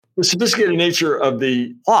The sophisticated nature of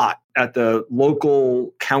the plot at the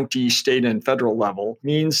local, county, state, and federal level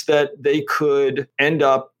means that they could end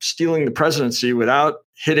up stealing the presidency without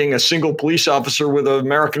hitting a single police officer with an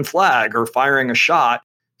American flag or firing a shot.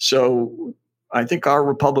 So I think our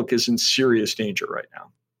republic is in serious danger right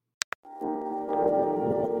now.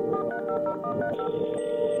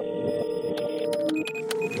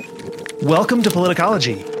 Welcome to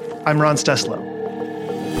Politicology. I'm Ron Steslow.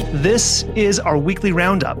 This is our weekly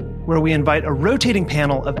Roundup, where we invite a rotating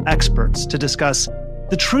panel of experts to discuss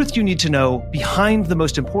the truth you need to know behind the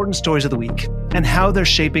most important stories of the week and how they're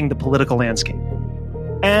shaping the political landscape.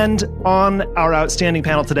 And on our outstanding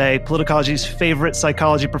panel today, Politicology's favorite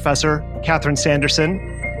psychology professor, Catherine Sanderson.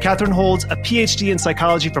 Catherine holds a PhD in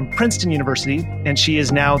psychology from Princeton University, and she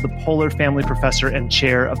is now the Polar Family Professor and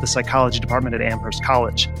Chair of the Psychology Department at Amherst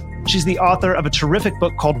College. She's the author of a terrific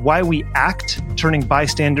book called Why We Act, Turning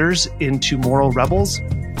Bystanders into Moral Rebels.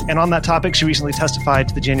 And on that topic, she recently testified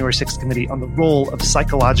to the January 6th committee on the role of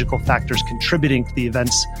psychological factors contributing to the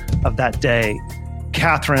events of that day.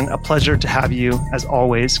 Catherine, a pleasure to have you, as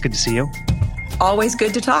always. Good to see you. Always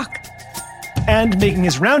good to talk. And making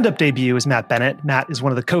his Roundup debut is Matt Bennett. Matt is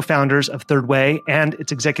one of the co-founders of Third Way and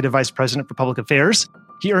its Executive Vice President for Public Affairs.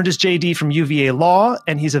 He earned his JD from UVA Law,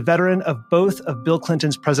 and he's a veteran of both of Bill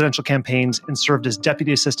Clinton's presidential campaigns and served as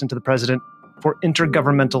Deputy Assistant to the President for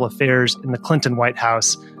Intergovernmental Affairs in the Clinton White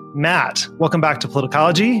House. Matt, welcome back to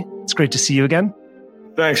Politicology. It's great to see you again.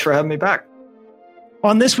 Thanks for having me back.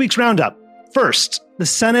 On this week's Roundup, first, the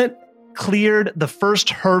Senate cleared the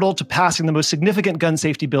first hurdle to passing the most significant gun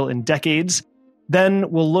safety bill in decades.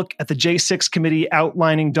 Then we'll look at the J6 committee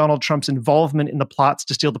outlining Donald Trump's involvement in the plots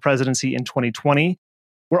to steal the presidency in 2020.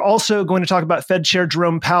 We're also going to talk about Fed Chair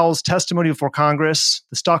Jerome Powell's testimony before Congress,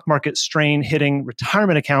 the stock market strain hitting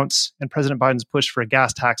retirement accounts, and President Biden's push for a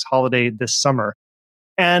gas tax holiday this summer.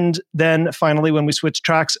 And then finally, when we switch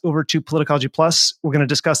tracks over to Politicology Plus, we're going to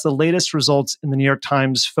discuss the latest results in the New York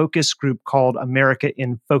Times focus group called America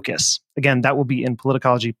in Focus. Again, that will be in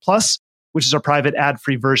Politicology Plus, which is our private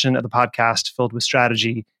ad-free version of the podcast filled with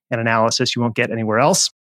strategy and analysis you won't get anywhere else.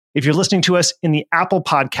 If you're listening to us in the Apple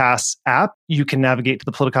Podcasts app, you can navigate to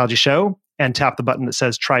the Politicology show and tap the button that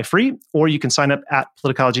says try free, or you can sign up at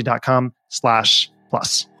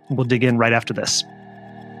politicology.com/plus. We'll dig in right after this.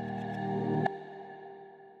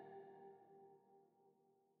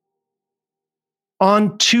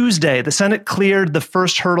 On Tuesday, the Senate cleared the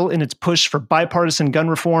first hurdle in its push for bipartisan gun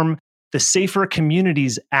reform, the Safer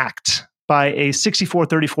Communities Act. By a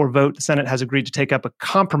 64-34 vote, the Senate has agreed to take up a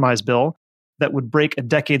compromise bill that would break a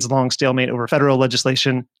decades-long stalemate over federal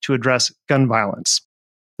legislation to address gun violence.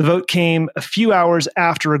 The vote came a few hours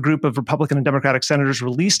after a group of Republican and Democratic senators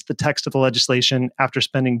released the text of the legislation after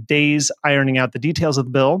spending days ironing out the details of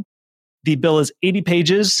the bill. The bill is 80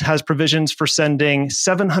 pages, has provisions for sending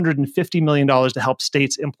 $750 million to help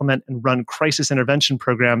states implement and run crisis intervention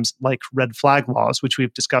programs like red flag laws, which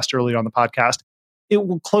we've discussed earlier on the podcast. It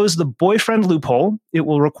will close the boyfriend loophole. It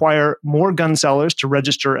will require more gun sellers to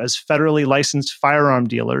register as federally licensed firearm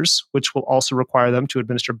dealers, which will also require them to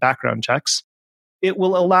administer background checks. It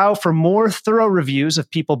will allow for more thorough reviews of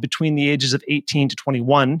people between the ages of 18 to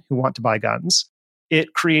 21 who want to buy guns.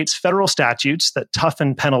 It creates federal statutes that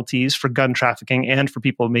toughen penalties for gun trafficking and for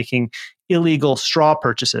people making illegal straw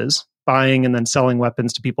purchases, buying and then selling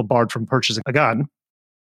weapons to people barred from purchasing a gun.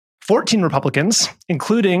 14 Republicans,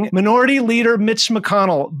 including Minority Leader Mitch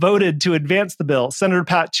McConnell, voted to advance the bill. Senator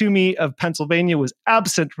Pat Toomey of Pennsylvania was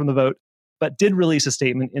absent from the vote, but did release a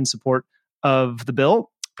statement in support of the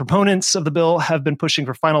bill. Proponents of the bill have been pushing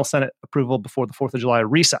for final Senate approval before the 4th of July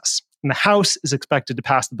recess. And the House is expected to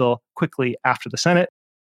pass the bill quickly after the Senate.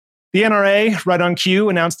 The NRA, right on cue,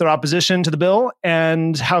 announced their opposition to the bill,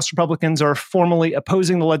 and House Republicans are formally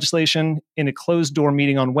opposing the legislation in a closed-door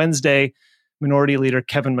meeting on Wednesday. Minority Leader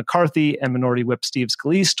Kevin McCarthy and Minority Whip Steve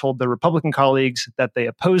Scalise told their Republican colleagues that they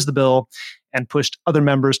oppose the bill and pushed other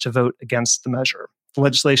members to vote against the measure. The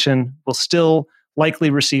legislation will still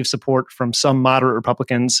likely receive support from some moderate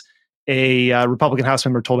Republicans. A Republican House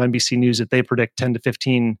member told NBC News that they predict 10 to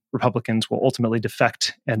 15 Republicans will ultimately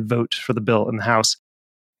defect and vote for the bill in the House.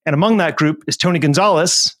 And among that group is Tony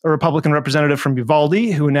Gonzalez, a Republican representative from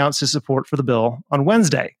Uvalde, who announced his support for the bill on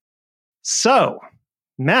Wednesday. So,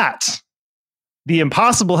 Matt, the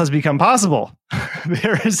impossible has become possible.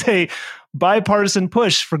 There is a bipartisan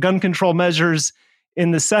push for gun control measures in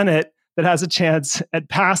the Senate that has a chance at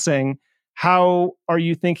passing. How are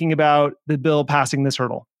you thinking about the bill passing this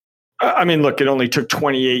hurdle? I mean, look, it only took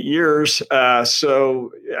 28 years,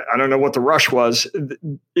 so I don't know what the rush was.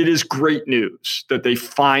 It is great news that they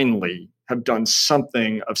finally have done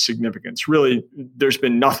something of significance. Really, there's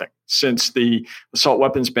been nothing since the assault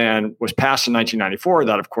weapons ban was passed in 1994.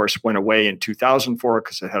 That, of course, went away in 2004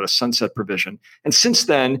 because it had a sunset provision. And since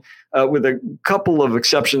then, with a couple of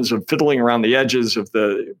exceptions of fiddling around the edges of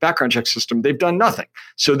the background check system, they've done nothing.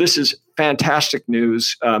 So this is fantastic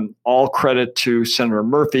news. All credit to Senator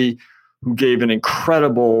Murphy, who gave an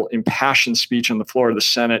incredible, impassioned speech on the floor of the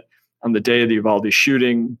Senate on the day of the Uvalde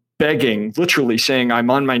shooting, begging, literally saying, I'm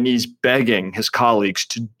on my knees begging his colleagues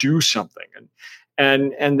to do something.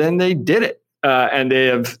 And then they did it. And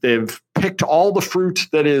they've picked all the fruit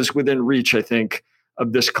that is within reach, I think,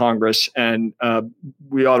 of this Congress. And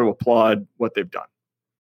we ought to applaud what they've done.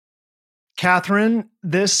 Catherine,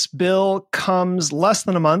 this bill comes less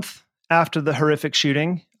than a month after the horrific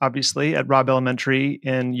shooting, obviously, at Robb Elementary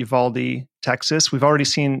in Uvalde, Texas. We've already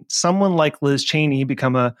seen someone like Liz Cheney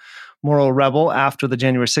become a moral rebel after the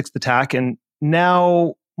January 6th attack. And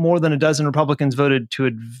now more than a dozen Republicans voted to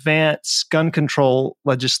advance gun control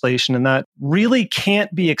legislation. And that really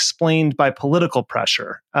can't be explained by political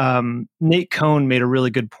pressure. Nate Cohn made a really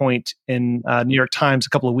good point in New York Times a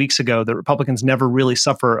couple of weeks ago that Republicans never really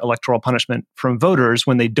suffer electoral punishment from voters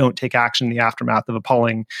when they don't take action in the aftermath of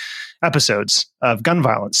appalling episodes of gun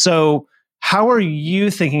violence. So how are you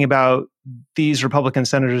thinking about these Republican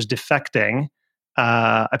senators defecting?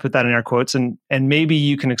 I put that in air quotes, and maybe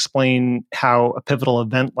you can explain how a pivotal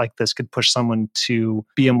event like this could push someone to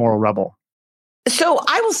be a moral rebel. So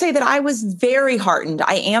I will say that I was very heartened.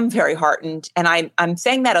 I am very heartened. And I'm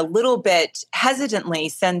saying that a little bit hesitantly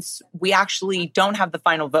since we actually don't have the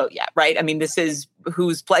final vote yet, right? I mean, this is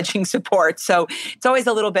who's pledging support. So it's always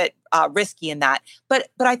a little bit risky in that. But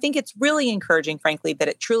I think it's really encouraging, frankly, that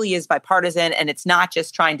it truly is bipartisan and it's not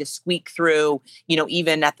just trying to squeak through,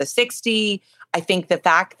 even at the 60. I think the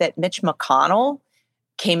fact that Mitch McConnell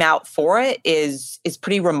came out for it is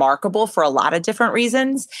pretty remarkable for a lot of different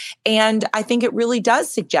reasons. And I think it really does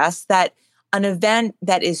suggest that an event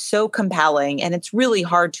that is so compelling, and it's really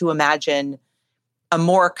hard to imagine a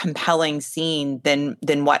more compelling scene than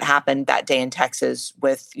what happened that day in Texas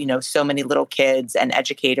with, so many little kids and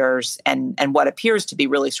educators and what appears to be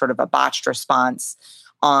really sort of a botched response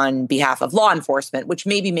on behalf of law enforcement, which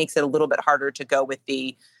maybe makes it a little bit harder to go with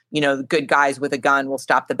the the good guys with a gun will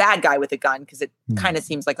stop the bad guy with a gun, because it kind of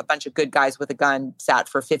seems like a bunch of good guys with a gun sat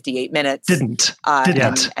for 58 minutes. Didn't.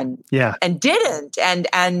 And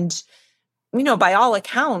by all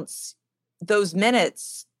accounts, those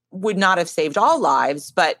minutes would not have saved all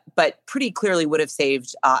lives, but pretty clearly would have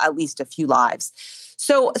saved at least a few lives.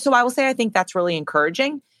 So I will say I think that's really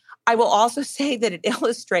encouraging. I will also say that it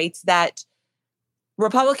illustrates that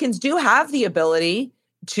Republicans do have the ability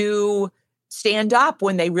to stand up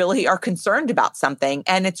when they really are concerned about something.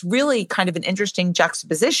 And it's really kind of an interesting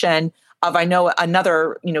juxtaposition of, I know,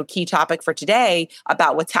 another, key topic for today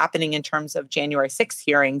about what's happening in terms of January 6th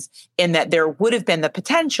hearings, in that there would have been the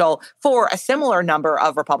potential for a similar number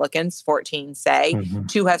of Republicans, 14 say,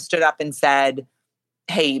 to have stood up and said,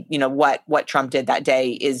 hey, what Trump did that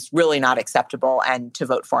day is really not acceptable, and to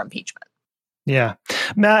vote for impeachment. Yeah.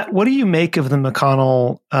 Matt, what do you make of the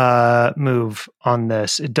McConnell move on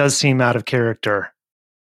this? It does seem out of character.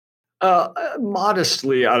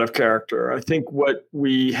 Modestly out of character. I think what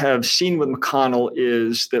we have seen with McConnell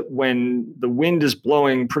is that when the wind is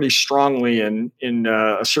blowing pretty strongly in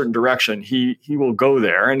a certain direction, he will go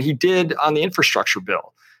there. And he did on the infrastructure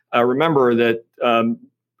bill. Remember that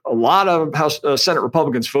a lot of Senate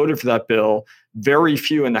Republicans voted for that bill. Very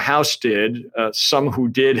few in the House did. Some who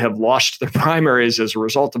did have lost their primaries as a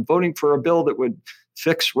result of voting for a bill that would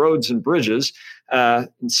fix roads and bridges,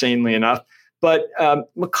 insanely enough. But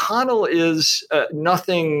McConnell is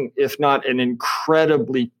nothing if not an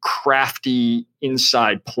incredibly crafty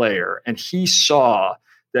inside player. And he saw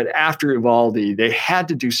that after Uvalde, they had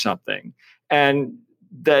to do something. And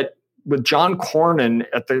that with John Cornyn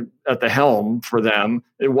at the helm for them,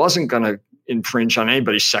 it wasn't going to infringe on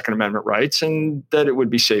anybody's Second Amendment rights, and that it would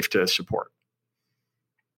be safe to support.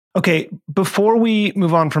 Okay, before we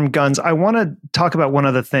move on from guns, I want to talk about one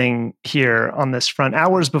other thing here on this front.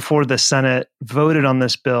 Hours before the Senate voted on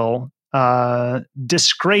this bill,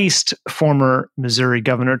 disgraced former Missouri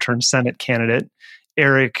governor turned Senate candidate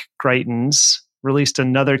Eric Greitens released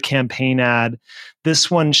another campaign ad,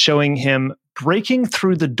 this one showing him breaking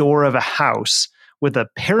through the door of a house with a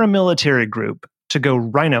paramilitary group to go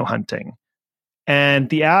rhino hunting. And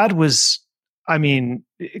the ad was, I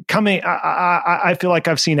feel like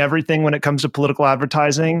I've seen everything when it comes to political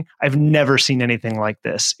advertising. I've never seen anything like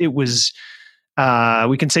this. It was,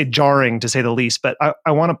 we can say jarring to say the least, but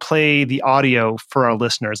I want to play the audio for our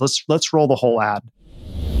listeners. Let's roll the whole ad.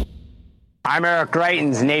 I'm Eric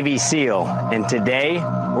Greitens, Navy SEAL, and today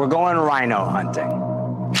we're going rhino hunting.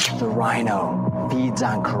 The rhino feeds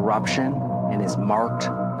on corruption and is marked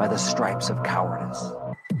by the stripes of cowardice.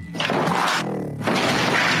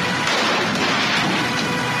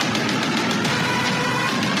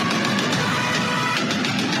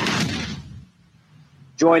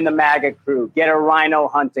 Join the MAGA crew. Get a rhino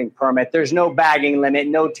hunting permit. There's no bagging limit,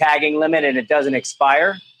 no tagging limit, and it doesn't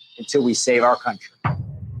expire until we save our country.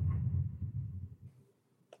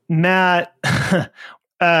 Matt,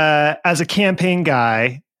 as a campaign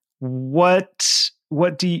guy, what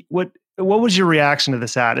was your reaction to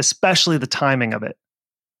this ad, especially the timing of it?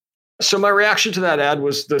 So my reaction to that ad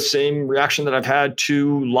was the same reaction that I've had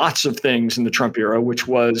to lots of things in the Trump era, which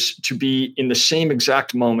was to be in the same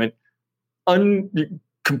exact moment,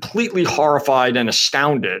 completely horrified and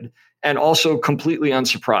astounded, and also completely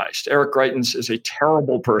unsurprised. Eric Greitens is a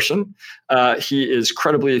terrible person. He is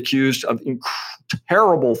credibly accused of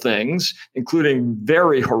terrible things, including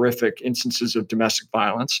very horrific instances of domestic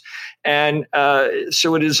violence. And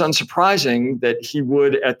so it is unsurprising that he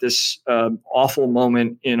would, at this awful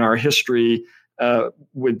moment in our history,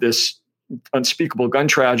 with this unspeakable gun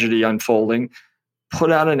tragedy unfolding,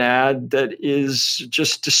 put out an ad that is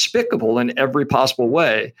just despicable in every possible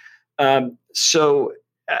way. So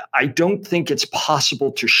I don't think it's possible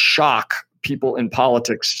to shock people in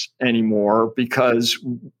politics anymore, because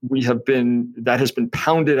that has been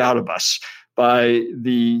pounded out of us by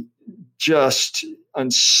the just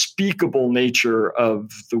unspeakable nature of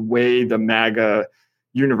the way the MAGA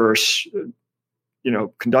universe,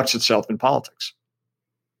 conducts itself in politics.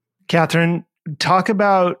 Catherine, talk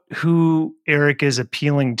about who Eric is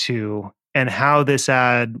appealing to and how this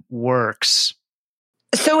ad works.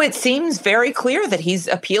 So it seems very clear that he's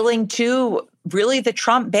appealing to really the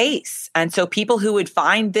Trump base. And so people who would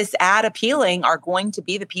find this ad appealing are going to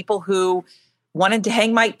be the people who wanted to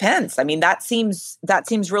hang Mike Pence. I mean, that seems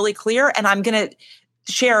really clear. And I'm going to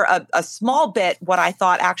share a small bit what I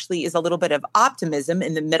thought actually is a little bit of optimism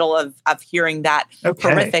in the middle of hearing that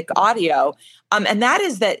horrific audio. And that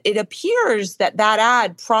is that it appears that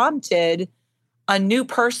ad prompted a new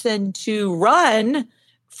person to run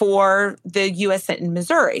for the U.S. Senate in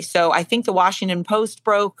Missouri. So I think the Washington Post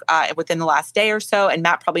broke within the last day or so, and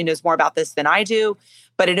Matt probably knows more about this than I do,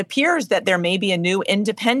 but it appears that there may be a new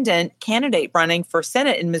independent candidate running for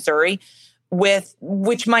Senate in Missouri,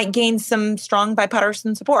 which might gain some strong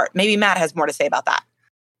bipartisan support. Maybe Matt has more to say about that.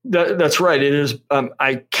 That's right. It is.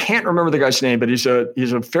 I can't remember the guy's name, but he's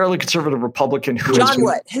a fairly conservative Republican who John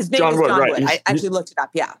Wood. His name is John Wood. I actually looked it up.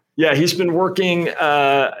 Yeah. Yeah, he's been working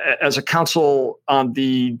as a counsel on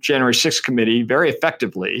the January 6th committee very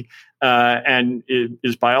effectively, and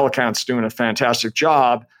is by all accounts doing a fantastic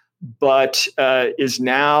job. But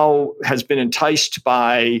has been enticed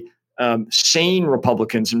by sane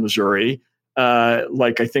Republicans in Missouri,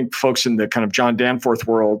 like I think folks in the kind of John Danforth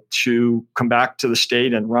world, to come back to the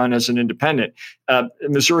state and run as an independent.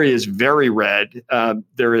 Missouri is very red.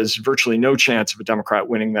 There is virtually no chance of a Democrat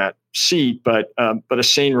winning that seat, but a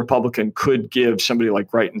sane Republican could give somebody like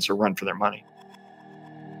Greitens a run for their money.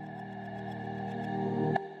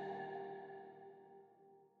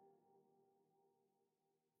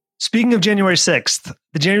 Speaking of January 6th,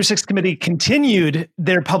 the January 6th committee continued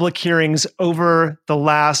their public hearings over the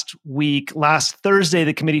last week. Last Thursday,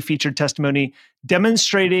 the committee featured testimony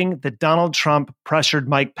demonstrating that Donald Trump pressured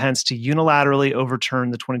Mike Pence to unilaterally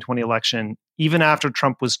overturn the 2020 election, even after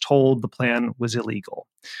Trump was told the plan was illegal.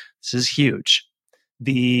 This is huge.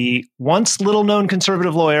 The once little-known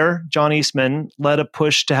conservative lawyer, John Eastman, led a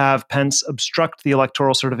push to have Pence obstruct the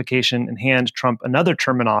electoral certification and hand Trump another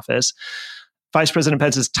term in office. Vice President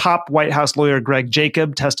Pence's top White House lawyer, Greg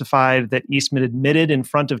Jacob, testified that Eastman admitted in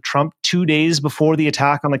front of Trump 2 days before the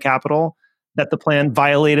attack on the Capitol that the plan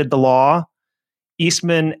violated the law.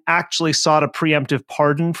 Eastman actually sought a preemptive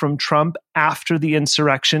pardon from Trump after the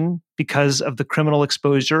insurrection because of the criminal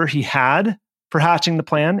exposure he had for hatching the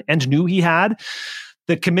plan and knew he had.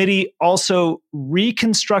 The committee also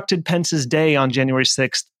reconstructed Pence's day on January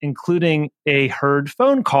 6th, including a heard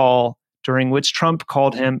phone call during which Trump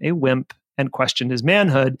called him a wimp and questioned his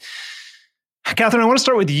manhood. Catherine, I want to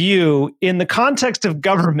start with you. In the context of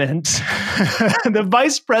government, the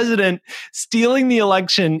vice president stealing the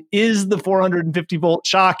election is the 450-volt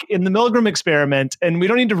shock in the Milgram experiment. And we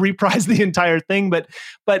don't need to reprise the entire thing,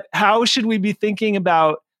 but how should we be thinking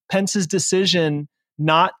about Pence's decision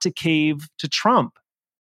not to cave to Trump?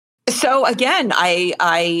 So again,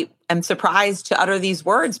 I am surprised to utter these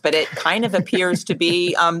words, but it kind of appears to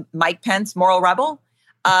be Mike Pence, moral rebel.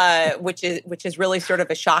 Which is really sort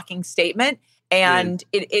of a shocking statement. And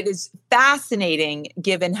it is fascinating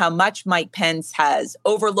given how much Mike Pence has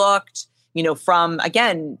overlooked, from,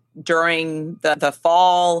 again, during the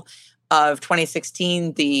fall of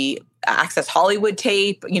 2016, the Access Hollywood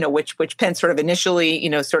tape, which Pence sort of initially,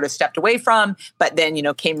 sort of stepped away from, but then,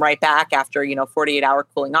 came right back after, 48-hour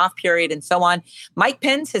cooling off period and so on. Mike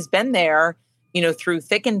Pence has been there, through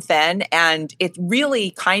thick and thin. And it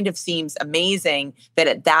really kind of seems amazing that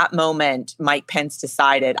at that moment, Mike Pence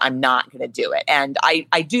decided, I'm not going to do it. And I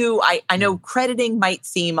know crediting might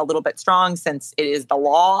seem a little bit strong since it is the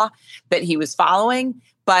law that he was following,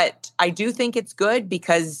 but I do think it's good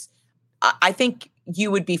because I think you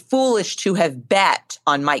would be foolish to have bet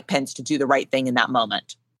on Mike Pence to do the right thing in that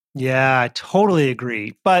moment. Yeah, I totally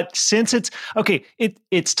agree. But since it's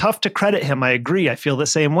tough to credit him. I agree. I feel the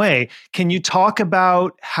same way. Can you talk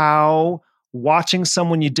about how watching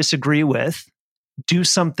someone you disagree with do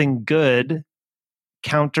something good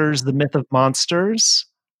counters the myth of monsters?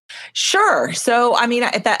 Sure. So, I mean,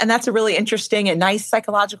 that's a really interesting and nice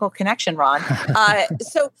psychological connection, Ron.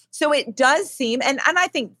 So it does seem, and I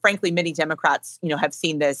think, frankly, many Democrats, have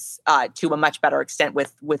seen this to a much better extent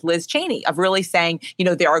with Liz Cheney, of really saying,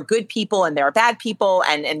 there are good people and there are bad people,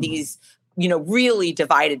 and these, really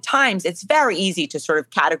divided times, it's very easy to sort of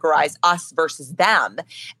categorize us versus them.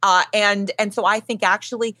 And so I think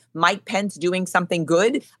actually Mike Pence doing something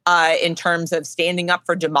good in terms of standing up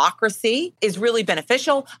for democracy is really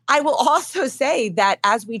beneficial. I will also say that,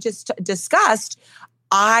 as we just discussed,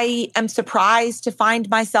 I am surprised to find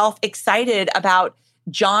myself excited about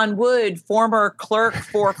John Wood, former clerk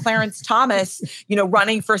for Clarence Thomas,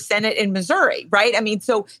 running for Senate in Missouri, right? I mean,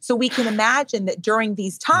 so we can imagine that during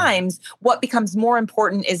these times, what becomes more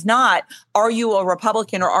important is not, are you a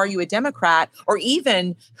Republican or are you a Democrat, or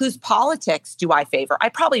even whose politics do I favor? I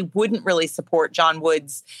probably wouldn't really support John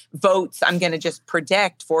Wood's votes, I'm going to just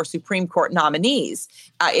predict, for Supreme Court nominees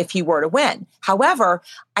if he were to win. However,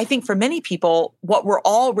 I think for many people, what we're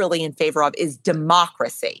all really in favor of is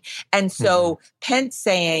democracy. And so Pence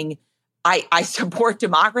saying, I support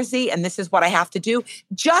democracy and this is what I have to do,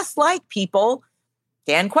 just like people,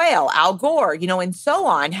 Dan Quayle, Al Gore, and so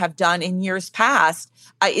on, have done in years past,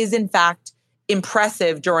 is in fact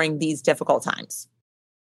impressive during these difficult times.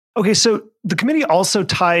 Okay, so the committee also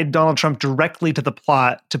tied Donald Trump directly to the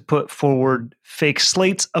plot to put forward fake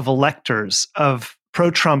slates of electors, of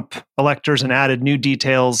pro-Trump electors, and added new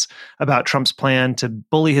details about Trump's plan to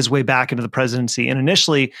bully his way back into the presidency. And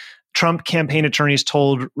initially, Trump campaign attorneys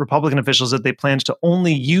told Republican officials that they planned to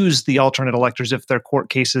only use the alternate electors if their court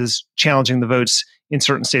cases challenging the votes in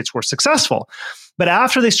certain states were successful. But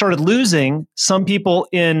after they started losing, some people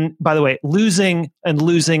losing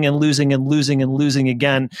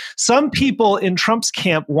again, some people in Trump's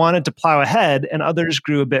camp wanted to plow ahead and others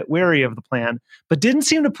grew a bit wary of the plan, but didn't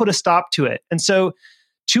seem to put a stop to it. And so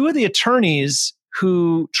two of the attorneys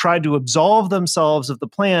who tried to absolve themselves of the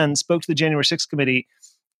plan spoke to the January 6th committee.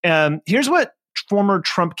 Here's what former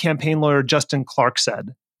Trump campaign lawyer Justin Clark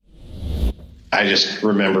said. I just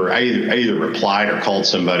remember I either replied or called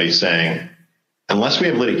somebody saying, unless we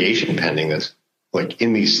have litigation pending this, like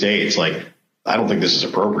in these states, like, I don't think this is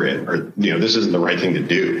appropriate, or, this isn't the right thing to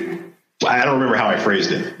do. I don't remember how I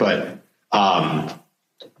phrased it, but I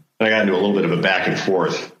got into a little bit of a back and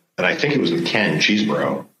forth, and I think it was with Ken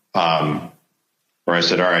Cheeseborough, where I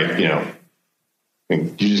said, all right,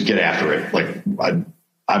 you just get after it. Like,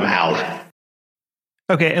 I'm out.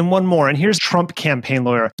 Okay, and one more. And here's Trump campaign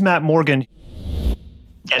lawyer Matt Morgan.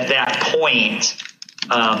 At that point,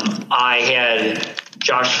 I had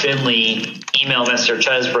Josh Finley email Mr.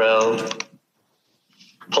 Chesbrough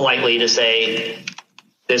politely to say,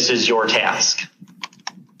 this is your task.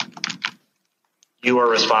 You are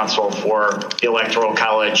responsible for the Electoral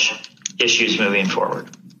College issues moving forward.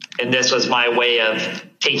 And this was my way of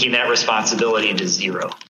taking that responsibility to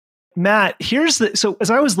zero. Matt, so as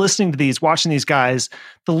I was listening to these, watching these guys,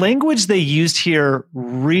 the language they used here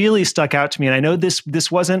really stuck out to me. And I know this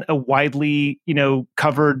wasn't a widely,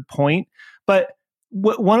 covered point, but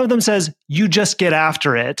one of them says, you just get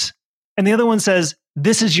after it. And the other one says,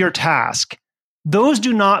 this is your task. Those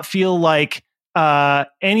do not feel like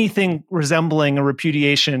anything resembling a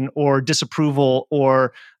repudiation or disapproval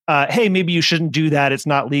or, hey, maybe you shouldn't do that. It's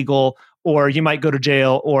not legal. Or you might go to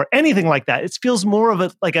jail, or anything like that. It feels more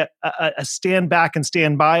of a stand back and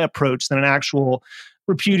stand by approach than an actual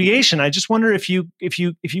repudiation. I just wonder if you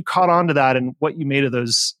caught on to that and what you made of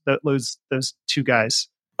those two guys.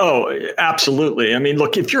 Oh, absolutely. I mean,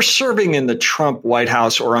 look, if you're serving in the Trump White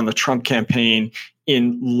House or on the Trump campaign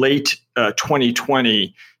in late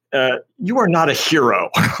 2020, you are not a hero.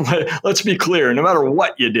 Let's be clear, no matter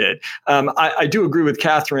what you did. I do agree with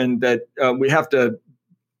Catherine that we have to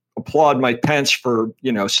applaud Mike Pence for,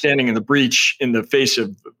 standing in the breach in the face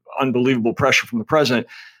of unbelievable pressure from the president.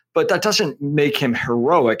 But that doesn't make him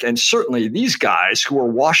heroic. And certainly these guys who are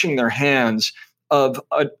washing their hands of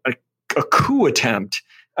a coup attempt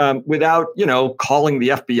without, calling the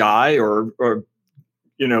FBI or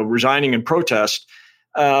resigning in protest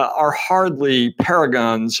are hardly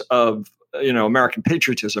paragons of, American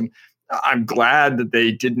patriotism. I'm glad that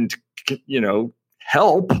they didn't,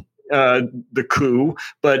 help the coup,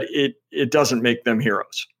 but it doesn't make them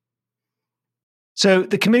heroes. So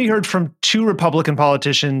the committee heard from two Republican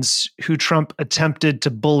politicians who Trump attempted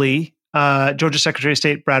to bully, Georgia Secretary of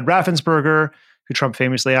State Brad Raffensperger, who Trump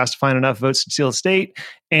famously asked to find enough votes to seal the state,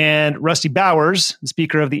 and Rusty Bowers, the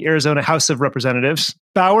Speaker of the Arizona House of Representatives.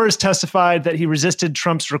 Bowers testified that he resisted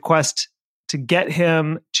Trump's request to get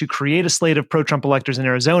him to create a slate of pro-Trump electors in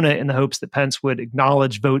Arizona in the hopes that Pence would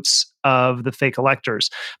acknowledge votes of the fake electors.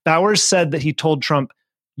 Bowers said that he told Trump,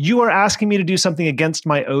 "You are asking me to do something against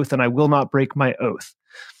my oath, and I will not break my oath."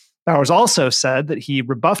 Bowers also said that he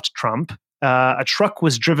rebuffed Trump. A truck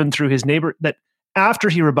was driven through his that after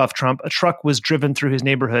he rebuffed Trump, a truck was driven through his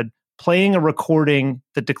neighborhood playing a recording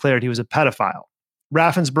that declared he was a pedophile.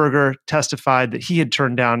 Raffensperger testified that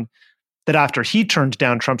after he turned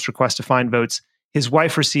down Trump's request to find votes, his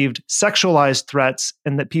wife received sexualized threats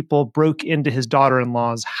and that people broke into his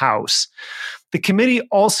daughter-in-law's house. The committee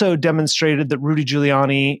also demonstrated that Rudy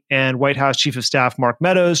Giuliani and White House Chief of Staff Mark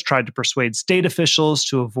Meadows tried to persuade state officials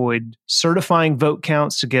to avoid certifying vote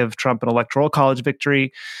counts to give Trump an electoral college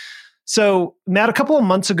victory. So, Matt, a couple of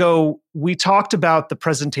months ago, we talked about the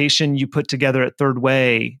presentation you put together at Third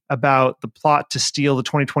Way about the plot to steal the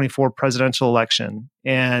 2024 presidential election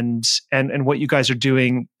and what you guys are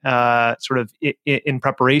doing in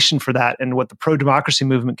preparation for that and what the pro-democracy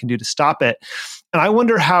movement can do to stop it. And I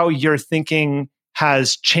wonder how your thinking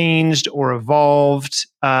has changed or evolved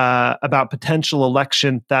about potential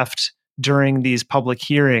election theft during these public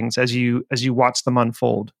hearings as you watch them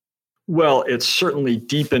unfold. Well, it's certainly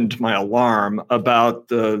deepened my alarm about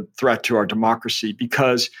the threat to our democracy,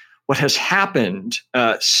 because what has happened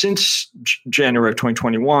since January of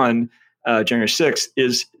 2021, January 6th,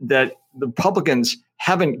 is that the Republicans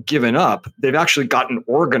haven't given up. They've actually gotten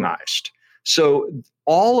organized. So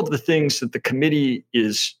all of the things that the committee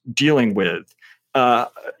is dealing with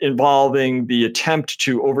involving the attempt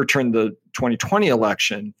to overturn the 2020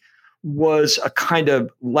 election was a kind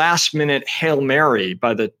of last-minute Hail Mary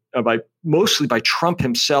mostly by Trump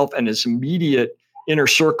himself and his immediate inner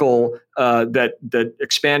circle that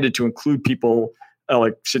expanded to include people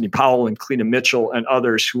like Sidney Powell and Cleta Mitchell and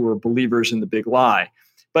others who were believers in the big lie.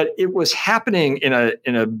 But it was happening in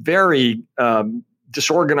a very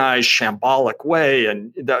disorganized, shambolic way,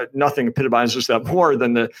 and nothing epitomizes that more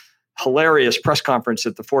than the hilarious press conference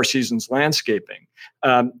at the Four Seasons Landscaping.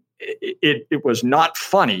 It was not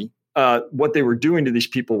funny. What they were doing to these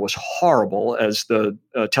people was horrible, as the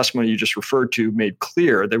testimony you just referred to made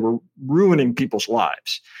clear. They were ruining people's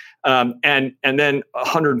lives. And then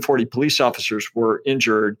 140 police officers were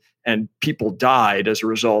injured and people died as a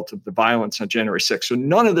result of the violence on January 6th. So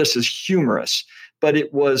none of this is humorous, but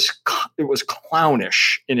it was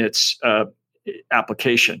clownish in its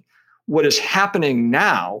application. What is happening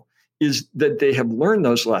now is that they have learned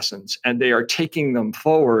those lessons and they are taking them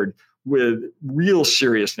forward with real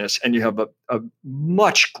seriousness. And you have a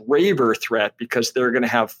much graver threat because they're going to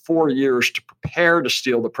have 4 years to prepare to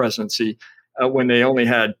steal the presidency when they only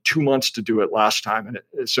had 2 months to do it last time.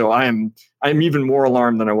 And so I'm even more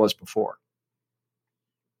alarmed than I was before.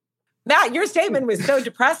 Matt, your statement was so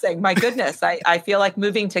depressing. My goodness. I feel like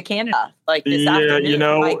moving to Canada like this afternoon.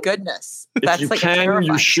 My goodness. That's if you can,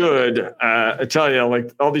 you should. I tell you,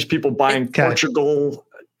 like all these people buying Portugal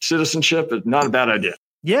citizenship is not a bad idea.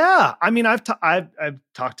 Yeah. I mean, I've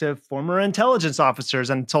talked to former intelligence officers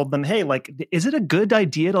and told them, hey, like, is it a good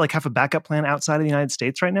idea to like have a backup plan outside of the United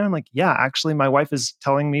States right now? I'm like, yeah, actually my wife is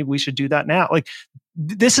telling me we should do that now. Like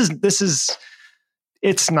this is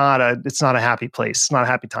it's not a happy place. It's not a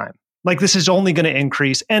happy time. Like this is only going to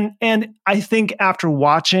increase. And I think after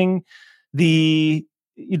watching the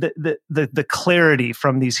clarity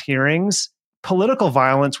from these hearings, political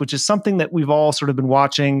violence, which is something that we've all sort of been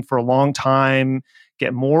watching for a long time,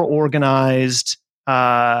 get more organized.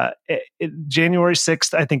 January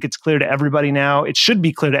 6th, I think it's clear to everybody now. It should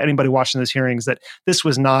be clear to anybody watching these hearings that this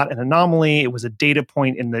was not an anomaly. It was a data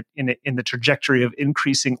point in the trajectory of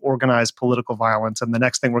increasing organized political violence. And the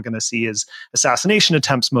next thing we're going to see is assassination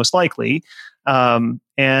attempts, most likely, and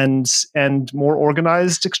more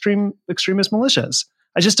organized extremist militias.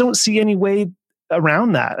 I just don't see any way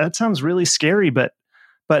around that. That sounds really scary, but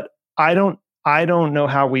I don't know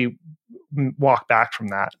how we walk back from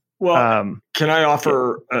that. Well, can I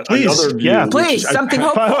offer please, another view? Yeah, please, something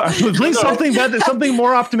hopeful. Please, something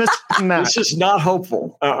more optimistic than that. This is not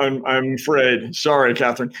hopeful, I'm afraid. Sorry,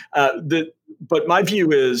 Catherine. But my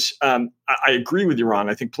view is, I agree with you, Ron.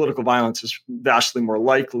 I think political violence is vastly more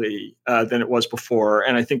likely than it was before,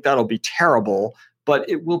 and I think that'll be terrible. But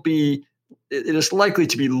it is likely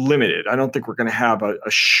to be limited. I don't think we're going to have a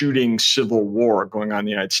shooting civil war going on in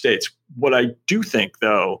the United States. What I do think,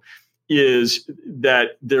 though, is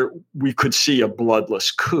that we could see a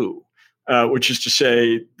bloodless coup, which is to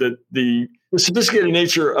say that the sophisticated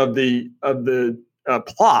nature of the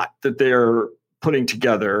plot that they're putting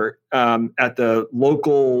together at the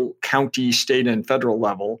local, county, state, and federal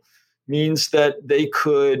level means that they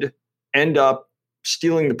could end up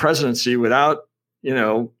stealing the presidency without,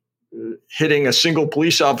 hitting a single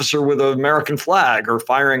police officer with an American flag or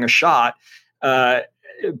firing a shot.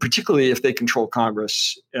 Particularly if they control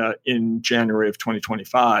Congress in January of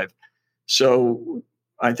 2025. So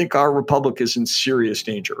I think our republic is in serious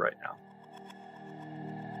danger right now.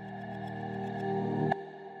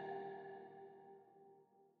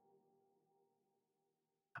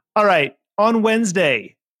 All right. On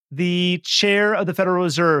Wednesday, the chair of the Federal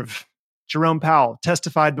Reserve, Jerome Powell,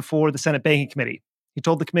 testified before the Senate Banking Committee. He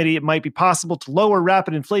told the committee it might be possible to lower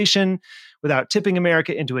rapid inflation without tipping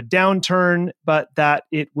America into a downturn, but that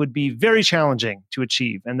it would be very challenging to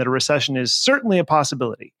achieve and that a recession is certainly a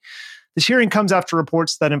possibility. This hearing comes after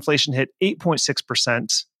reports that inflation hit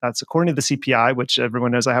 8.6%. That's according to the CPI, which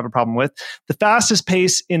everyone knows I have a problem with, the fastest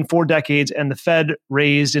pace in 4 decades, and the Fed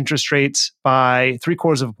raised interest rates by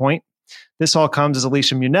 0.75 of a point. This all comes as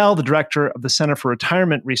Alicia Munell, the director of the Center for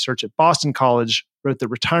Retirement Research at Boston College, wrote that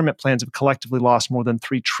retirement plans have collectively lost more than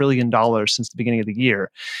 $3 trillion since the beginning of the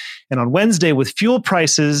year. And on Wednesday, with fuel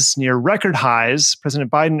prices near record highs,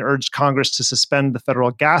 President Biden urged Congress to suspend the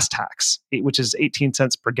federal gas tax, which is 18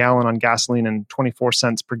 cents per gallon on gasoline and 24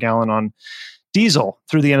 cents per gallon on diesel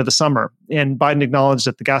through the end of the summer. And Biden acknowledged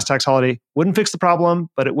that the gas tax holiday wouldn't fix the problem,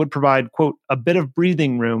 but it would provide, quote, a bit of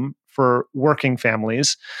breathing room for working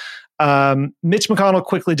families. Mitch McConnell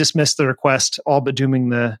quickly dismissed the request, all but dooming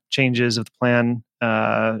the changes of the plan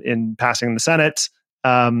in passing the Senate.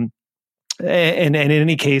 And in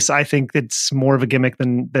any case, I think it's more of a gimmick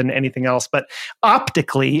than anything else. But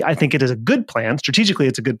optically, I think it is a good plan. Strategically,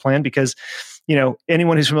 it's a good plan because,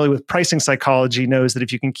 anyone who's familiar with pricing psychology knows that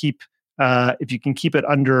if you can keep it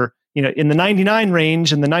under, in the 99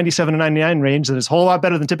 range and the 97 to 99 range, that is a whole lot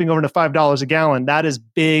better than tipping over to $5 a gallon. That is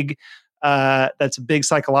big. That's a big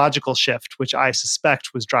psychological shift, which I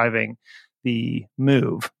suspect was driving the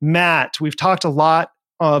move. Matt, we've talked a lot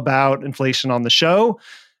about inflation on the show,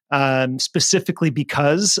 specifically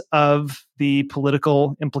because of the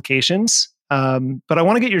political implications. But I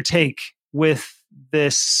want to get your take with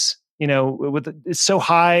this, it's so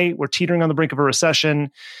high, we're teetering on the brink of a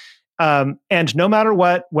recession. And no matter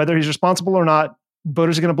what, whether he's responsible or not,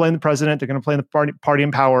 voters are going to blame the president. They're going to blame the party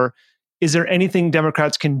in power. Is there anything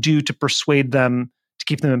Democrats can do to persuade them to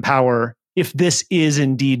keep them in power if this is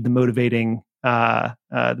indeed the motivating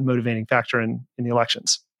factor in the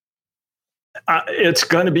elections? It's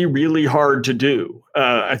going to be really hard to do.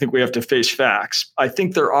 I think we have to face facts. I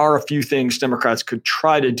think there are a few things Democrats could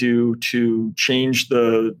try to do to change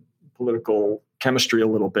the political chemistry a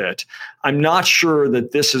little bit. I'm not sure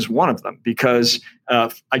that this is one of them because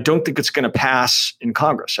I don't think it's going to pass in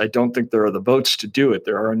Congress. I don't think there are the votes to do it.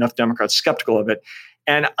 There are enough Democrats skeptical of it.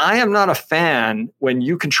 And I am not a fan, when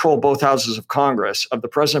you control both houses of Congress, of the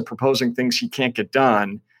president proposing things he can't get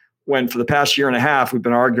done, when for the past year and a half, we've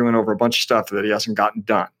been arguing over a bunch of stuff that he hasn't gotten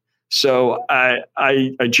done. So I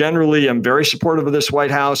generally am very supportive of this White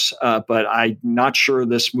House, but I'm not sure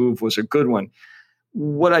this move was a good one.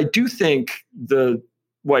 What I do think the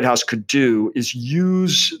White House could do is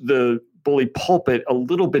use the bully pulpit a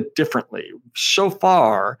little bit differently. So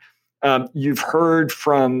far, you've heard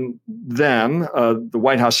from them, the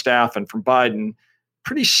White House staff, and from Biden,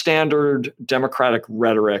 pretty standard Democratic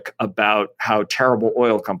rhetoric about how terrible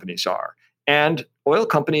oil companies are. And oil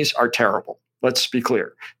companies are terrible. Let's be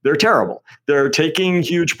clear. They're terrible. They're taking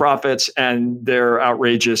huge profits and they're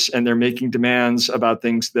outrageous and they're making demands about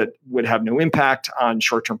things that would have no impact on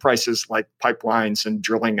short-term prices like pipelines and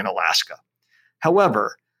drilling in Alaska.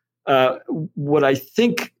 However, what I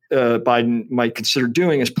think Biden might consider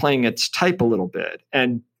doing is playing its type a little bit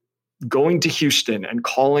and going to Houston and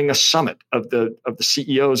calling a summit of the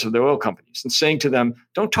CEOs of the oil companies and saying to them,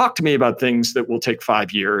 don't talk to me about things that will take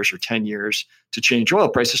 5 years or 10 years to change oil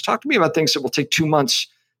prices. Talk to me about things that will take 2 months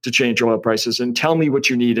to change oil prices, and tell me what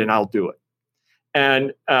you need and I'll do it.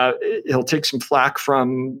 And he'll take some flack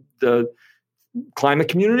from the climate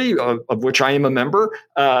community, of which I am a member,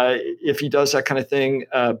 if he does that kind of thing.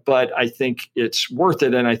 But I think it's worth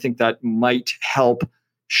it. And I think that might help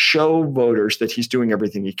show voters that he's doing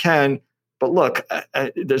everything he can. But look,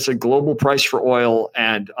 there's a global price for oil.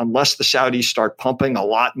 And unless the Saudis start pumping a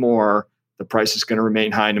lot more, the price is going to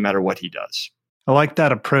remain high no matter what he does. I like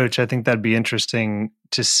that approach. I think that'd be interesting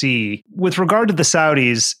to see. With regard to the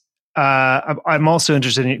Saudis, I'm also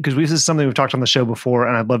interested in, because this is something we've talked on the show before,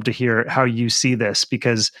 and I'd love to hear how you see this,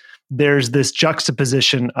 because there's this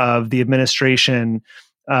juxtaposition of the administration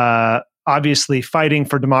obviously fighting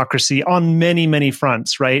for democracy on many, many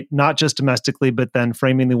fronts, right? Not just domestically, but then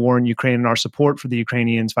framing the war in Ukraine and our support for the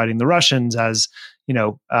Ukrainians fighting the Russians as,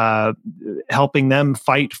 helping them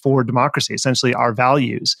fight for democracy, essentially our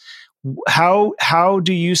values. How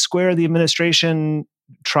do you square the administration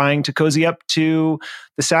trying to cozy up to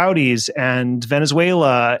the Saudis and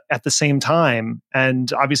Venezuela at the same time?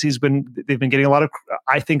 And obviously they've been getting a lot of,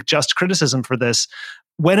 I think, just criticism for this,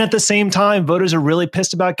 when at the same time voters are really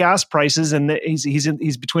pissed about gas prices and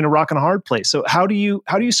he's between a rock and a hard place. So how do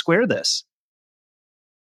you square this?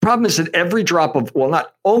 Problem is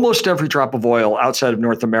that almost every drop of oil outside of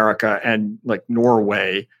North America and like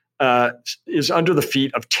Norway is under the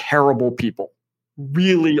feet of terrible people,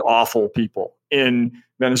 really awful people in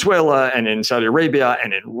Venezuela and in Saudi Arabia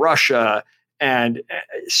and in Russia. And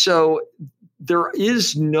so there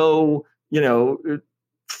is no,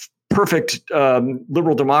 perfect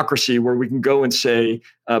liberal democracy where we can go and say,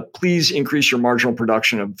 please increase your marginal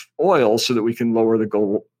production of oil so that we can lower the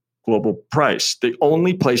global price. The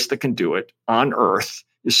only place that can do it on earth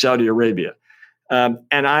is Saudi Arabia. And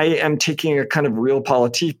I am taking a kind of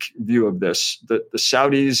realpolitik view of this. The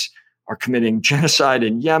Saudis are committing genocide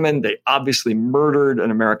in Yemen. They obviously murdered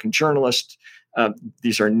an American journalist.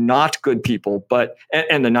 These are not good people,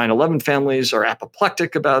 and the 9/11 families are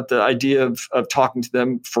apoplectic about the idea of talking to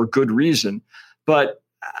them for good reason. But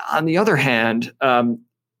on the other hand,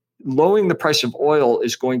 lowering the price of oil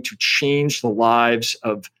is going to change the lives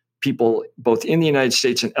of people both in the United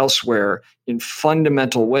States and elsewhere in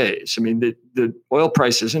fundamental ways. I mean, the oil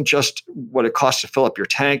price isn't just what it costs to fill up your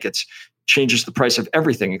tank. It changes the price of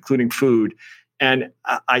everything, including food. And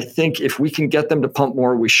I think if we can get them to pump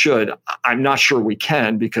more, we should. I'm not sure we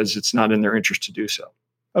can, because it's not in their interest to do so.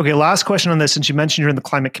 Okay, last question on this. Since you mentioned you're in the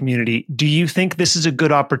climate community, do you think this is a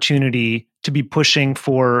good opportunity to be pushing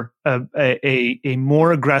for a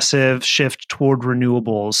more aggressive shift toward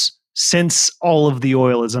renewables, since all of the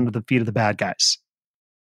oil is under the feet of the bad guys?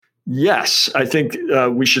 Yes, I think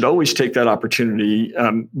we should always take that opportunity.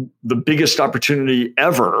 The biggest opportunity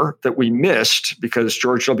ever that we missed because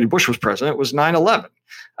George W. Bush was president was 9/11,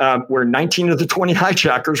 where 19 of the 20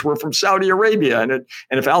 hijackers were from Saudi Arabia. And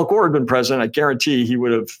if Al Gore had been president, I guarantee he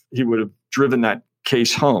would have driven that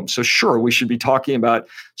case home. So sure, we should be talking about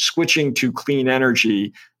switching to clean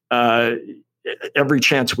energy every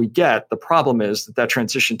chance we get. The problem is that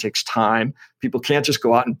transition takes time. People can't just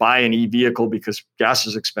go out and buy an e-vehicle because gas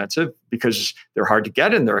is expensive, because they're hard to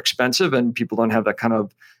get and they're expensive, and people don't have that kind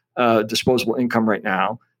of disposable income right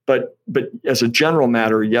now. But as a general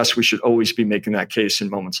matter, yes, we should always be making that case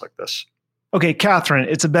in moments like this. Okay, Catherine,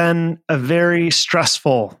 it's been a very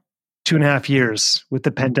stressful 2.5 years with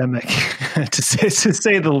the pandemic, to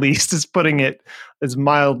say the least, is putting it as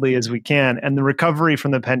mildly as we can. And the recovery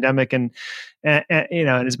from the pandemic, and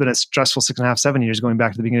it's been a stressful 6.5, 7 years going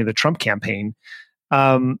back to the beginning of the Trump campaign.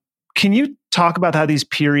 Can you talk about how these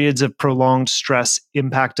periods of prolonged stress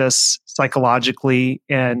impact us psychologically,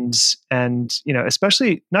 and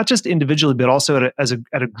especially not just individually, but also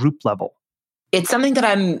at a group level? It's something that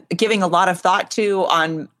I'm giving a lot of thought to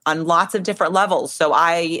on lots of different levels. So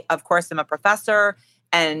I, of course, am a professor,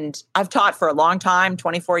 and I've taught for a long time,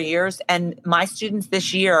 24 years. And my students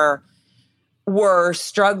this year were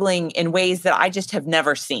struggling in ways that I just have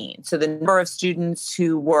never seen. So the number of students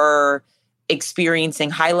who were experiencing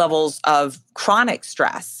high levels of chronic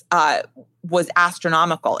stress was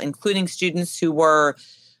astronomical, including students who were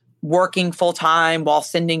working full-time while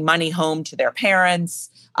sending money home to their parents,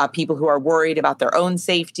 people who are worried about their own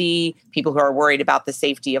safety, people who are worried about the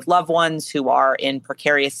safety of loved ones who are in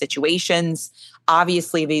precarious situations.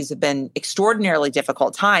 Obviously, these have been extraordinarily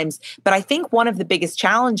difficult times. But I think one of the biggest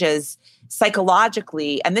challenges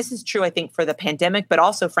psychologically, and this is true, I think, for the pandemic, but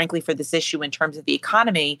also, frankly, for this issue in terms of the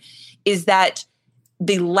economy, is that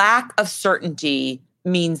the lack of certainty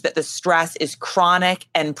means that the stress is chronic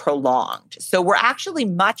and prolonged. So we're actually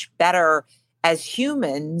much better as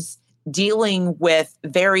humans dealing with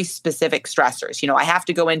very specific stressors. I have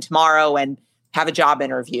to go in tomorrow and have a job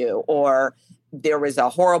interview, or there was a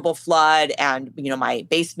horrible flood and, my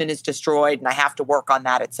basement is destroyed and I have to work on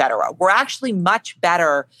that, et cetera. We're actually much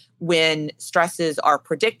better when stresses are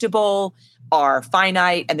predictable, are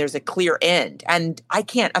finite, and there's a clear end. And I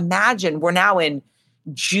can't imagine, we're now in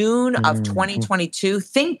June of 2022.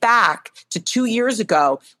 Think back to 2 years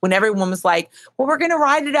ago when everyone was like, well, we're going to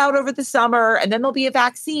ride it out over the summer and then there'll be a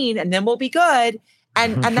vaccine and then we'll be good.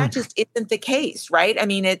 And that just isn't the case, right? I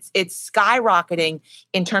mean, it's skyrocketing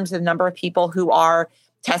in terms of the number of people who are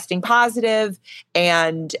testing positive.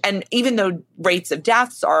 And even though rates of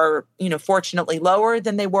deaths are, fortunately lower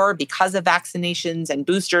than they were because of vaccinations and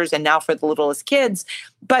boosters and now for the littlest kids,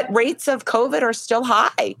 but rates of COVID are still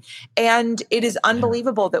high. And it is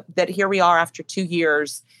unbelievable that here we are after 2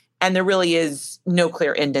 years and there really is no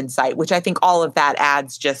clear end in sight, which I think all of that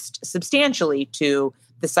adds just substantially to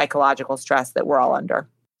the psychological stress that we're all under.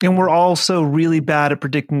 And we're also really bad at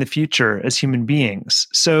predicting the future as human beings.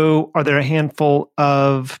 So are there a handful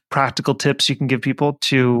of practical tips you can give people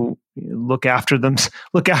to look after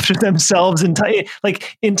themselves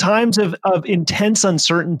in times of intense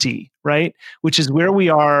uncertainty, right? Which is where we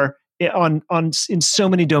are in so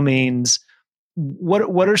many domains.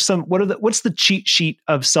 What's the cheat sheet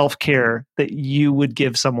of self-care that you would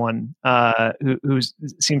give someone who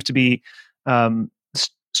seems to be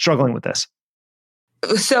struggling with this?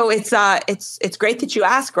 So it's great that you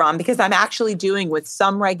ask, Ron, because I'm actually doing with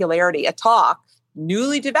some regularity a talk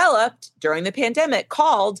newly developed during the pandemic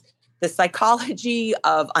called The Psychology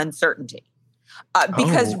of Uncertainty.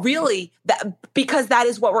 Because that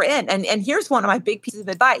is what we're in. And here's one of my big pieces of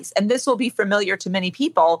advice, and this will be familiar to many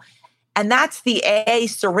people. And that's the AA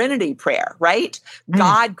serenity prayer, right?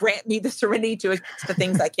 God grant me the serenity to accept the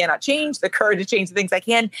things I cannot change, the courage to change the things I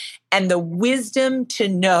can, and the wisdom to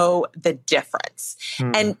know the difference.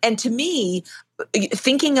 And to me,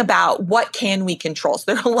 thinking about what can we control?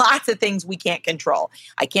 So there are lots of things we can't control.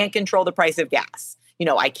 I can't control the price of gas.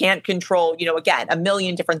 I can't control, again, a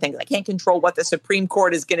million different things. I can't control what the Supreme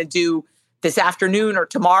Court is going to do this afternoon or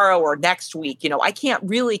tomorrow or next week. I can't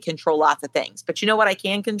really control lots of things. But you know what I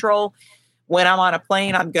can control? When I'm on a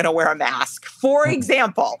plane, I'm going to wear a mask, for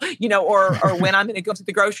example, or when I'm going to go to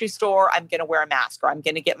the grocery store, I'm going to wear a mask, or I'm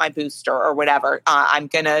going to get my booster or whatever. I'm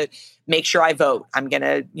going to make sure I vote. I'm going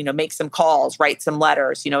to, make some calls, write some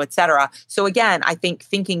letters, et cetera. So again, I think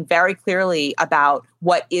thinking very clearly about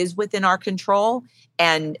what is within our control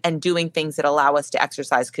and doing things that allow us to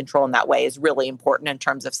exercise control in that way is really important in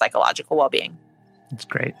terms of psychological well-being. That's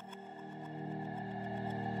great.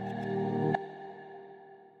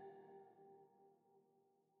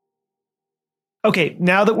 Okay,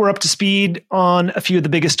 now that we're up to speed on a few of the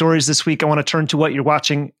biggest stories this week, I want to turn to what you're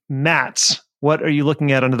watching. Matt, what are you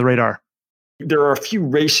looking at under the radar? There are a few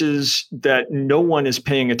races that no one is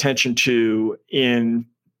paying attention to in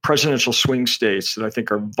presidential swing states that I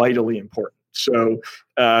think are vitally important. So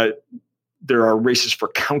there are races for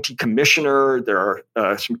county commissioner. There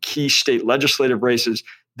are some key state legislative races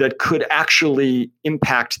that could actually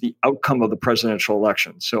impact the outcome of the presidential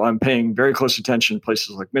election. So I'm paying very close attention in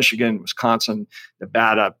places like Michigan, Wisconsin,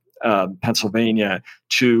 Nevada, Pennsylvania,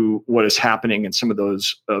 to what is happening in some of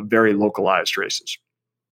those very localized races.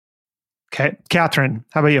 Okay. Catherine,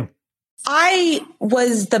 how about you? I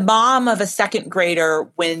was the mom of a second grader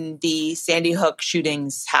when the Sandy Hook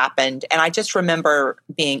shootings happened. And I just remember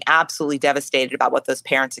being absolutely devastated about what those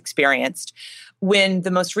parents experienced. When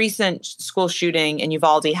the most recent school shooting in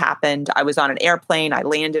Uvalde happened, I was on an airplane, I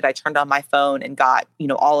landed, I turned on my phone and got,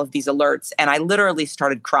 all of these alerts. And I literally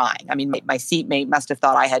started crying. I mean, my seatmate must have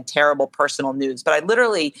thought I had terrible personal news, but I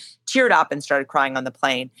literally teared up and started crying on the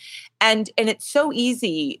plane. And it's so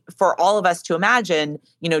easy for all of us to imagine,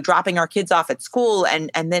 dropping our kids off at school and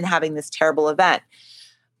then having this terrible event.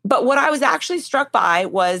 But what I was actually struck by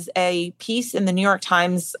was a piece in the New York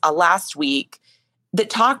Times last week that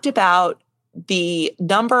talked about the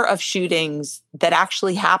number of shootings that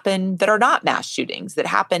actually happen that are not mass shootings, that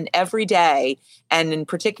happen every day. And in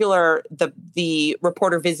particular, the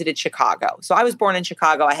reporter visited Chicago. So I was born in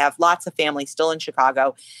Chicago. I have lots of family still in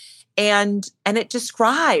Chicago. And it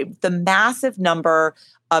described the massive number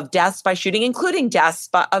of deaths by shooting, including deaths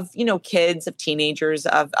of kids, of teenagers,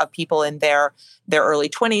 of people in their early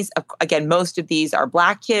 20s. Again, most of these are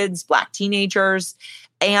Black kids, Black teenagers.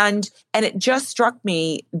 And it just struck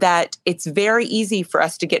me that it's very easy for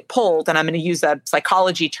us to get pulled, and I'm going to use a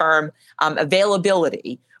psychology term,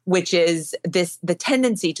 availability, which is the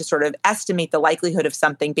tendency to sort of estimate the likelihood of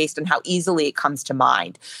something based on how easily it comes to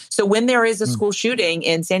mind. So when there is a school shooting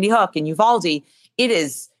in Sandy Hook and Uvalde, it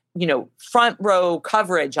is, front row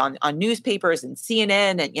coverage on newspapers and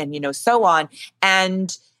CNN and so on.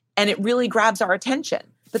 And and it really grabs our attention.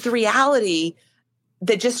 But the reality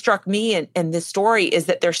that just struck me in this story is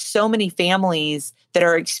that there's so many families that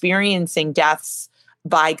are experiencing deaths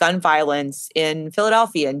by gun violence in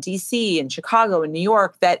Philadelphia and DC and Chicago and New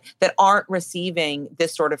York that aren't receiving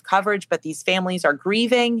this sort of coverage, but these families are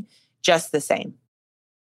grieving just the same.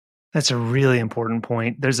 That's a really important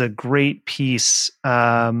point. There's a great piece.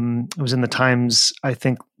 It was in the Times, I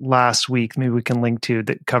think, last week. Maybe we can link to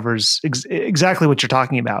that covers exactly what you're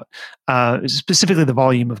talking about, specifically the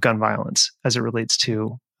volume of gun violence as it relates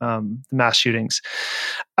to the mass shootings.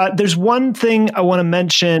 There's one thing I want to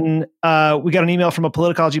mention. We got an email from a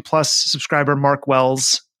Politicology Plus subscriber, Mark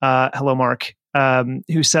Wells. Hello, Mark.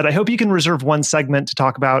 Who said, I hope you can reserve one segment to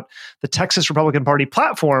talk about the Texas Republican Party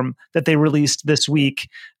platform that they released this week.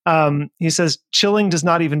 He says, chilling does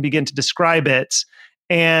not even begin to describe it.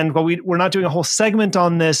 And while we're not doing a whole segment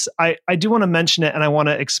on this, I do want to mention it, and I want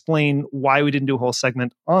to explain why we didn't do a whole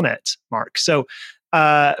segment on it, Mark. So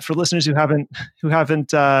for listeners who haven't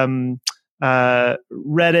read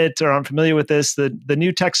it or aren't familiar with this, the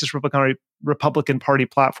new Texas Republican Party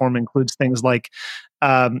platform includes things like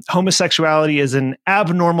homosexuality is an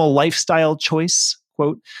abnormal lifestyle choice,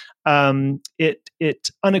 quote.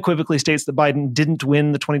 It unequivocally states that Biden didn't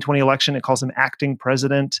win the 2020 election. It calls him acting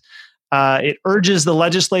president. It urges the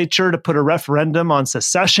legislature to put a referendum on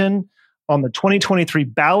secession on the 2023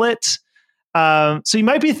 ballot. So you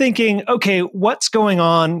might be thinking, okay, what's going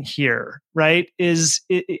on here, right? Is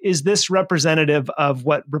this representative of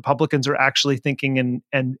what Republicans are actually thinking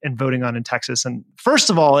and voting on in Texas? And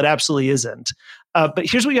first of all, it absolutely isn't. But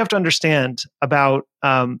here's what you have to understand about,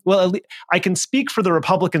 I can speak for the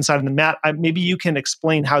Republican side, and then Matt, maybe you can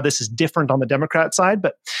explain how this is different on the Democrat side.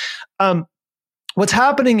 But what's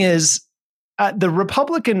happening is the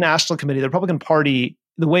Republican National Committee, the Republican Party,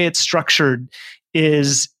 the way it's structured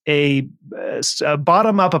is a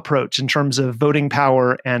bottom-up approach in terms of voting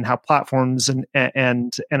power and how platforms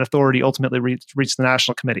and authority ultimately reach the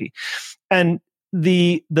National Committee. And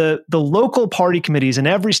the local party committees in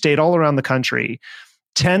every state all around the country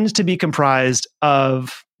tend to be comprised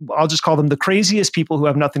of, I'll just call them the craziest people who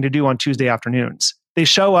have nothing to do on Tuesday afternoons. They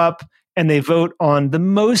show up and they vote on the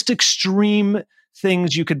most extreme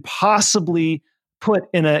things you could possibly put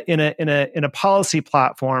in a policy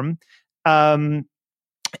platform. And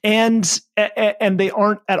they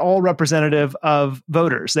aren't at all representative of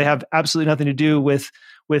voters. They have absolutely nothing to do with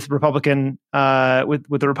Republican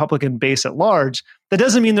with the Republican base at large. That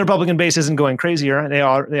doesn't mean the Republican base isn't going crazier. They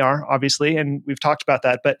are obviously, and we've talked about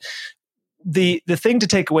that. But the thing to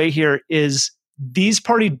take away here is these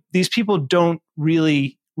people don't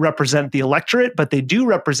really represent the electorate, but they do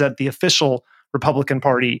represent the official Republican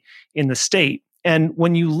Party in the state. And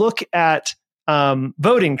when you look at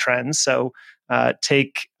voting trends, so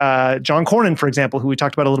take John Cornyn, for example, who we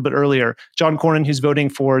talked about a little bit earlier. John Cornyn, who's voting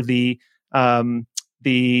for the gun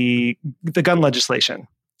legislation.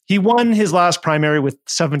 He won his last primary with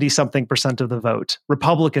 70-something% of the vote,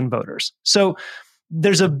 Republican voters. So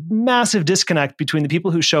there's a massive disconnect between the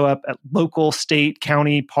people who show up at local, state,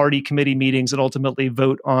 county, party committee meetings and ultimately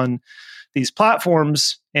vote on these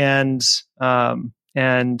platforms, and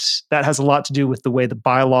that has a lot to do with the way the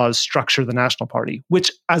bylaws structure the National Party, which,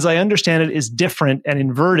 as I understand it, is different and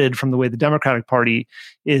inverted from the way the Democratic Party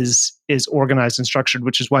is organized and structured,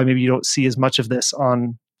 which is why maybe you don't see as much of this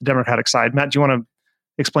on the Democratic side. Matt, do you want to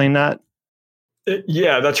explain that?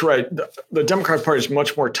 Yeah, that's right. The Democratic Party is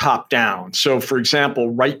much more top down. So, for example,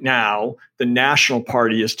 right now, the National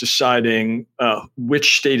Party is deciding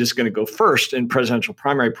which state is going to go first in presidential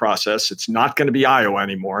primary process. It's not going to be Iowa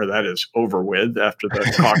anymore. That is over with after the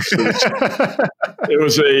caucuses. It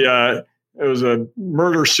was a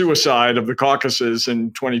murder suicide of the caucuses in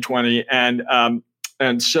 2020, and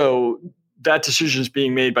so that decision is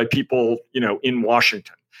being made by people, in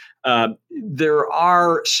Washington. There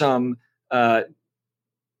are some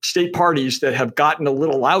state parties that have gotten a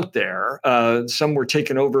little out there. Some were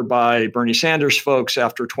taken over by Bernie Sanders folks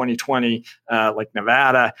after 2020, like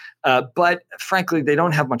Nevada. But frankly, they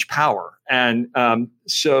don't have much power. And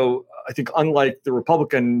so I think unlike the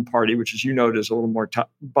Republican Party, which, as you noted, is a little more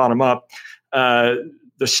bottom up, the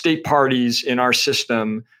state parties in our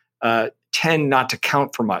system tend not to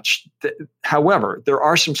count for much. However, there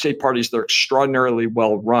are some state parties that are extraordinarily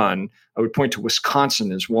well run. I would point to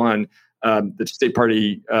Wisconsin as one. The state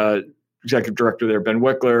party executive director there, Ben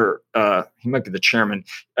Wickler, he might be the chairman,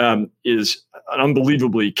 is an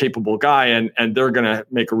unbelievably capable guy, and they're going to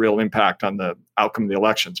make a real impact on the outcome of the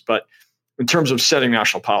elections. But in terms of setting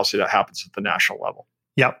national policy, that happens at the national level.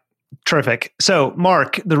 Yep. Terrific. So,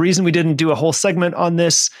 Mark, the reason we didn't do a whole segment on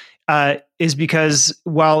this is because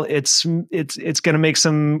while it's going to make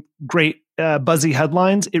some great buzzy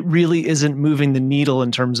headlines, it really isn't moving the needle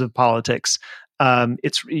in terms of politics.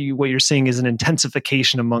 It's what you're seeing is an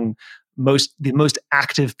intensification among the most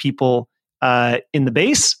active people in the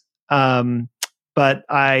base. But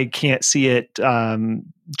I can't see it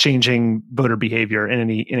changing voter behavior in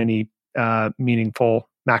any meaningful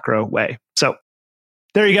macro way. So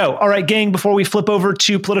there you go. All right, gang, before we flip over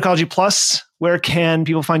to Politicology Plus, where can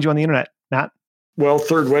people find you on the internet, Matt? Well,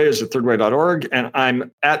 Third Way is at thirdway.org, and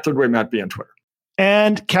I'm at thirdwaymattb on Twitter.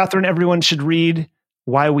 And Catherine, everyone should read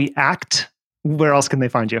Why We Act. Where else can they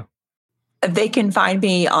find you? They can find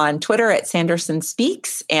me on Twitter at Sanderson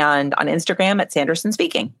Speaks and on Instagram at Sanderson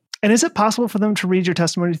Speaking. And is it possible for them to read your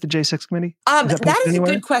testimony to the J6 committee? That is a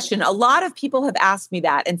good question. A lot of people have asked me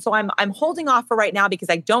that. And so I'm holding off for right now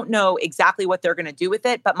because I don't know exactly what they're going to do with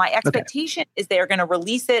it. But my expectation is they're going to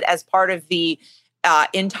release it as part of the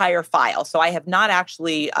entire file. So I have not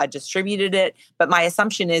actually distributed it, but my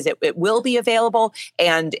assumption is it will be available.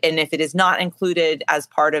 And if it is not included as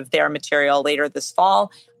part of their material later this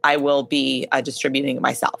fall, I will be distributing it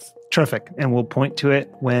myself. Terrific. And we'll point to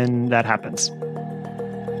it when that happens.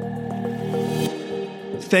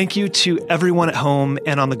 Thank you to everyone at home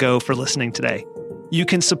and on the go for listening today. You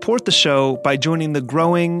can support the show by joining the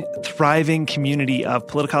growing, thriving community of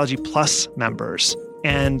Politicology Plus members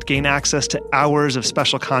and gain access to hours of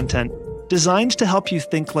special content designed to help you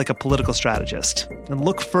think like a political strategist and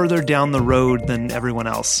look further down the road than everyone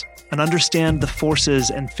else and understand the forces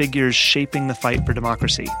and figures shaping the fight for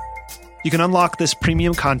democracy. You can unlock this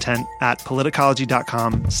premium content at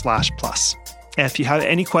politicology.com/plus. And if you have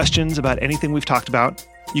any questions about anything we've talked about,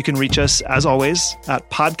 you can reach us, as always, at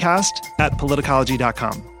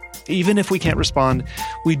podcast@politicology.com. Even if we can't respond,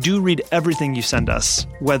 we do read everything you send us,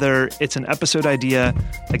 whether it's an episode idea,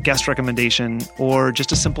 a guest recommendation, or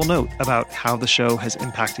just a simple note about how the show has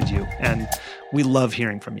impacted you. And we love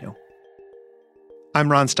hearing from you. I'm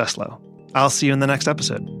Ron Steslow. I'll see you in the next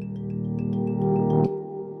episode.